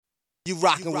You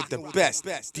rockin' with the best,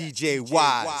 DJ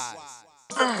Wise.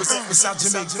 South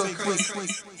Jamaica.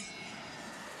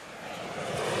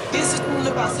 This is all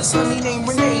about the sunny named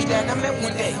Renee that I met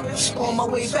one day. On my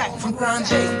way back from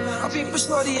Kanye. I peeped a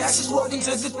shorty as she's walking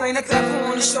to the train. I clap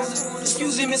her on the shoulder.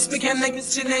 Excuse me, Miss McKenna,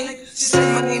 what's your name? She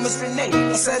said, my name is Renee.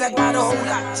 I said, I got a whole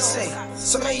lot to say.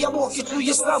 So may I walk you through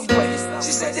your subway?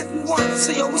 She said, if you want.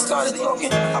 So yo, we started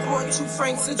talking. I brought 2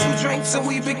 francs and 2 drinks and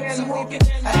we began walking.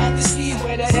 I had to see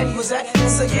where that head was at.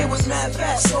 So yeah, it was mad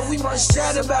fast. So we must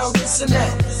chat about this and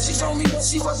that. She told me what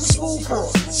she went to school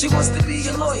for. She wants to be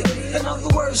a lawyer. In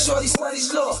other words, shorty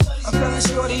studies law. I'm feeling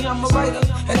shorty, I'm a writer.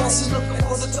 And as she's looking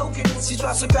for the token, she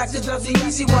drops it back to the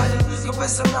easy one.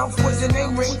 Confess her mouth with the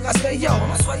name ring. I say, yo,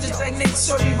 I sweat the technique,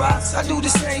 shorty rocks. I do the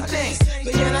same thing,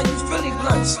 but yet I use Philly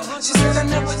blunts. She said I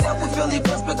never dealt with Philly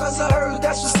blunts because I heard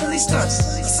that's what Philly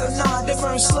stunts. I said, nah, they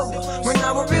burn slower. Right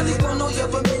now I really don't know you,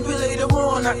 but maybe later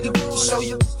on I can show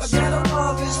you. Again,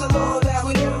 love is the law that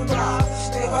we never rob.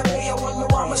 Day by day I wonder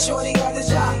why my shorty got a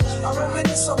job. I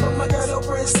reminisce over my ghetto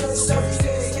princess every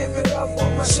day. Give it up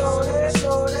on my shoulders.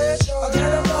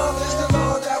 Again, love is the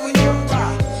law that we never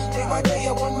rob. Day by day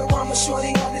I wonder why my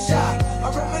shorty got a job. I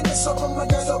reminisce over my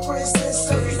ghetto princess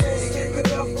every day. Give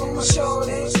it up on my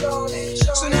shoulders.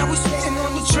 So now we sitting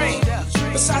on the train.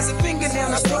 Besides the fingernail,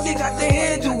 I shorty got the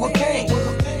hairdo a cane.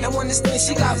 Now understand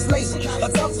she got flavor. A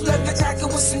tough leather jacket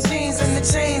with some jeans and the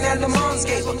chain that the moms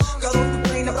gave her. Got off the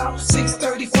plane about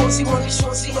 6:34. She wasn't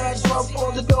sure she had drug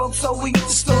for the dog, so we get the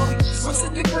story. Once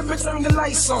at the crib and turn the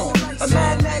lights on. A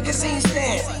Mad magazine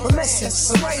stand, a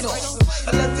message, a right on.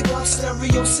 I left the gun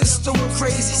stereo system with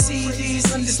crazy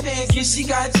CDs. Understand, kid, she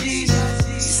got G's.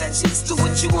 She said, chicks, do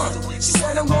what you want. She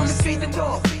said, I'm gonna feed the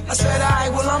dog. I said,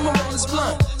 alright, well, I'm on this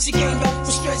blunt. She came back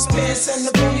with stretch pants and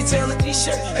a ponytail and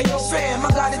t-shirt. Hey, yo, fam, I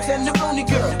got a tenderoni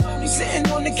girl. We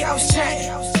sitting on the couch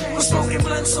chatting. We're smoking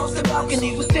blunts off the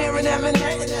balcony. Was staring at me.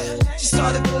 She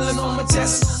started feeling on my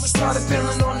chest. I started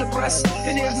feeling on the breast.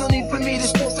 And there's no need for me to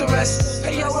stress the rest.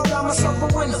 Hey, yo, I got myself a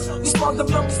winner. We sparked the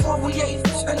blunt before we ate.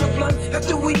 And the blunt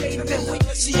after we ate them.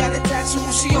 She had a tattoo.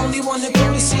 She only wanted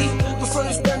to see. But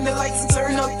first, turn the lights and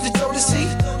turn up the door to see.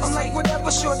 I'm like,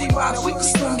 whatever, shorty rocks, we can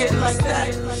swing it like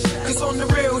that. Cause on the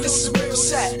real, this is real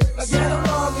sad. Again,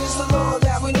 love is the law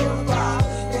that we live by.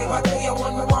 Day by day, I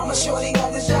wonder why my shorty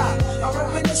got the job. I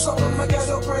reminisce over my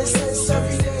ghetto princess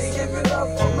every day. Give it up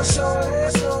on my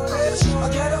shoulders.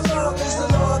 Again, love is the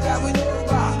law that we live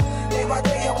by. Day by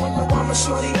day, I wonder why my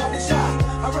shorty got the job.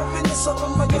 I reminisce over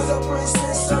my ghetto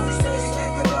princess every day.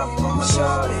 Give it up on my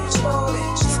shoulders.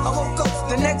 I woke up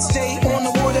the next day on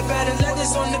the water bed and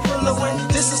letters on the pillow, and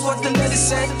this is what the letter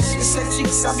said. It said,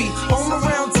 cheeks, I be home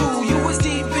around 2. You was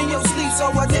deep in your sleep,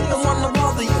 so I didn't want to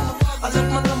bother you. I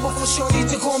left my number for shorty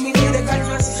to call me later. Got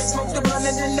dressed, smoked the blunt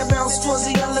and then the bounce towards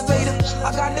the elevator.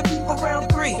 I got the people around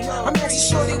 3. I'm asking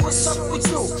shorty what's up with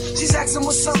you. She's asking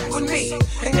what's up with me.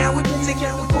 And now we've been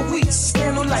together for weeks.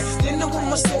 Scandal life, dinner with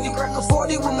my steady crack a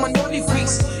 40 with my naughty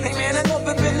freaks. Hey man, I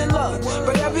never been in love,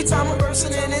 but every time I'm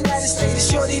bursting in the United States,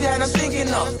 the shorty that I'm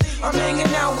thinking of. I'm hanging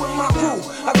out with my crew.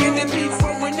 I get the beat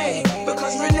from Renee,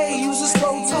 because Renee uses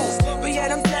slow tools. But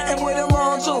yet I'm chatting with her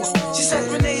on tools. She said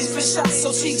Renee's been shot,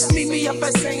 so she meet me up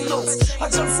at St. Louis. I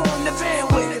jump on the van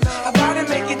with it. I gotta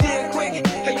make it there quick.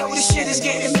 Hey yo, this shit is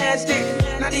getting mad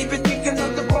thick. Not even thinking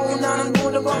of the bone, now I'm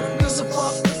going to run because of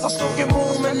fuck. I'm smoking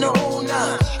boom and the whole 9.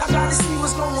 I gotta see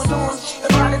what's going on.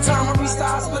 And by the time I reach the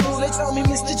hospital, they tell me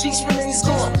Mr. Cheeks Renee's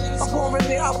gone. I'm pouring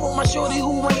it, I want my shorty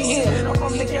who ain't here. I'm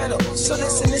from the ghetto, so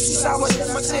listen, this is how I shed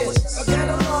my tears. Again,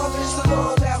 love is the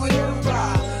law that we live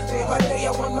by. Day by day,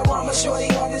 I wonder why my shorty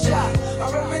got the job. I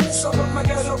reminisce over my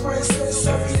ghetto princess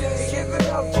every day. Give it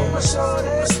up on my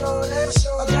shoulders.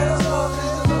 Again, love is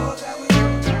the law that we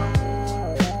live by.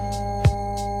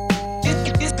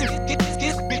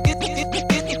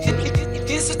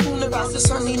 Here's a tune about the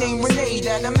sunny named Renee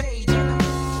that I made.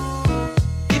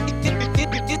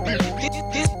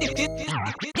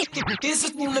 Here's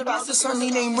a tune about the sunny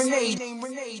named Renee.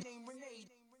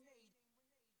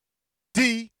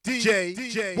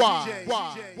 DJ Y.